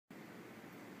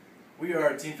We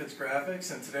are Team Fitz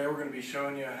Graphics, and today we're going to be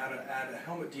showing you how to add a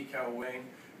helmet decal wing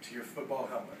to your football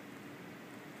helmet.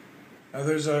 Now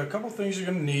there's a couple things you're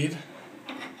going to need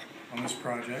on this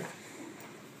project.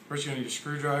 First, you're going to need a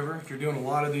screwdriver. If you're doing a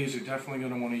lot of these, you're definitely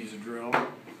going to want to use a drill.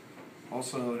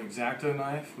 Also an X-Acto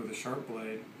knife with a sharp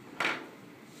blade.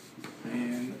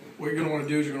 And what you're going to want to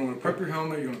do is you're going to want to prep your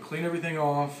helmet, you're going to clean everything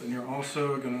off, and you're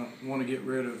also going to want to get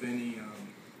rid of any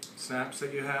snaps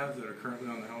that you have that are currently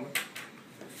on the helmet.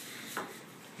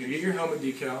 You get your helmet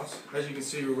decals. As you can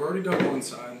see, we've already done one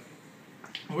side.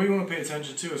 What you want to pay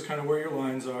attention to is kind of where your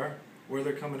lines are, where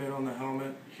they're coming in on the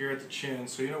helmet, here at the chin,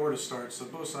 so you know where to start. So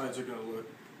both sides are going to look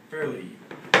fairly even.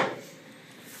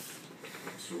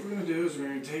 So what we're going to do is we're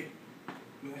going to take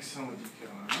the next helmet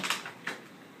decal out.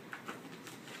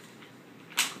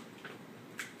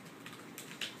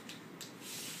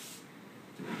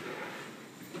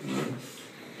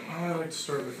 I like to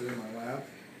start with it in my lap.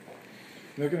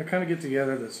 They're going to kind of get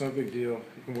together, that's no big deal.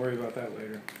 You can worry about that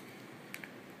later.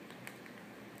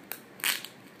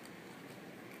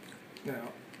 Now,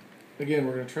 again,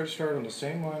 we're going to try to start on the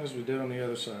same line as we did on the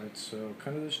other side, so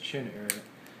kind of this chin area.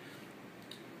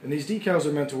 And these decals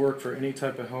are meant to work for any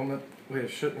type of helmet. We have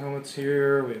Schutt helmets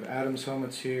here, we have Adams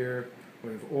helmets here,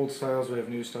 we have old styles, we have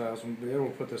new styles, and we'll be able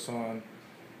to put this on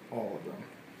all of them.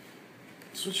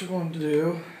 So what you're going to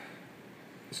do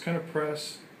is kind of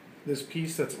press this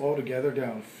piece that's all together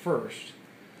down first.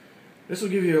 This will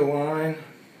give you a line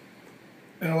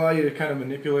and allow you to kind of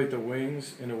manipulate the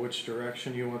wings into which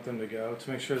direction you want them to go to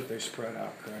make sure that they spread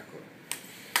out correctly.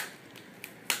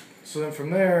 So then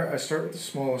from there, I start with the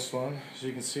smallest one. As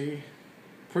you can see,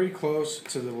 pretty close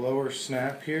to the lower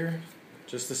snap here,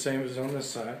 just the same as on this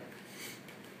side.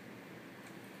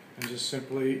 And just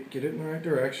simply get it in the right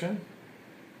direction,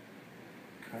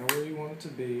 kind of where you want it to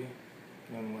be,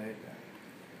 and then lay it down.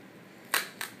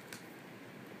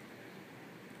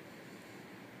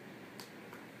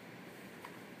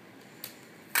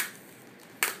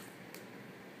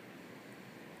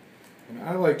 And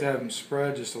I like to have them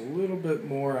spread just a little bit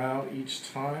more out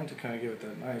each time to kind of give it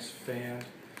that nice fanned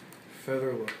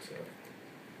feather look to it.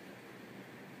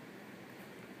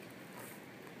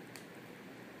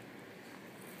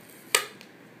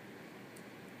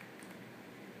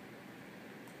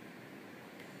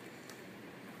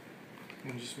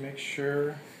 And just make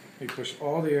sure you push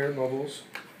all the air bubbles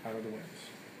out of the wings.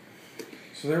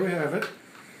 So there we have it.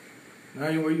 Now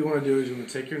what you want to do is you want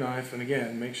to take your knife and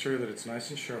again make sure that it's nice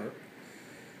and sharp.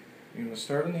 You're going to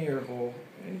start in the air hole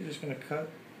and you're just going to cut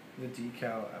the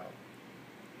decal out.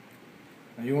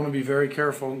 Now you want to be very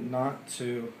careful not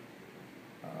to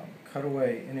cut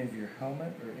away any of your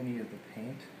helmet or any of the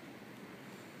paint.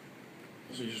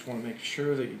 So you just want to make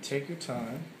sure that you take your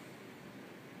time.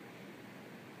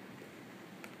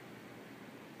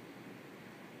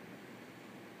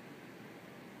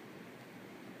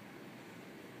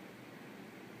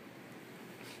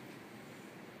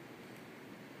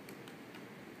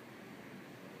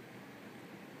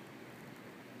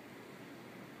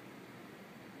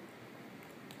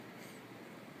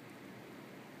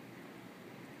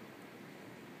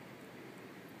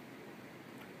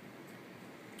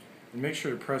 And make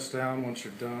sure to press down once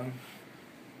you're done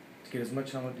to get as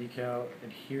much helmet decal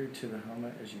adhered to the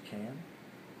helmet as you can.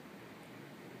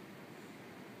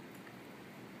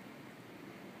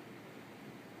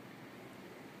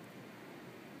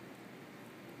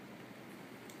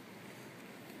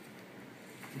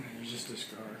 And then you just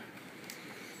discard.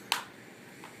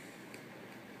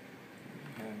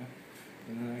 Okay.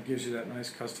 And then that gives you that nice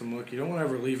custom look. You don't want to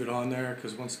ever leave it on there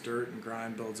because once dirt and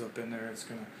grime builds up in there, it's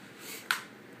going to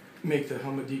make the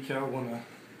helmet decal want to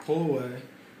pull away.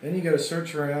 Then you got to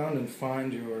search around and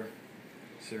find your,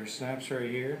 see our snaps right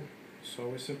here. So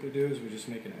all we simply do is we just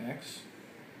make an X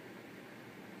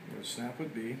where the snap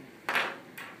would be. What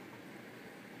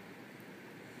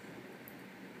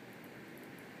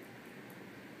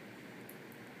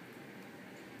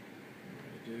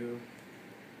we do,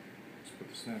 let's put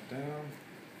the snap down.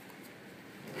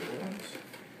 There it is.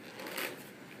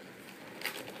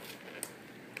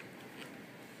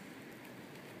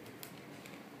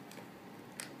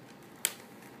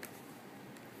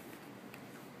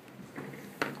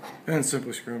 And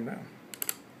simply screw them down.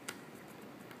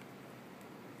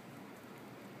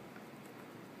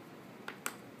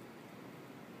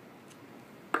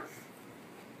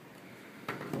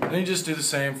 And you just do the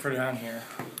same for down here.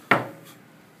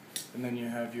 And then you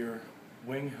have your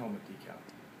wing helmet decal.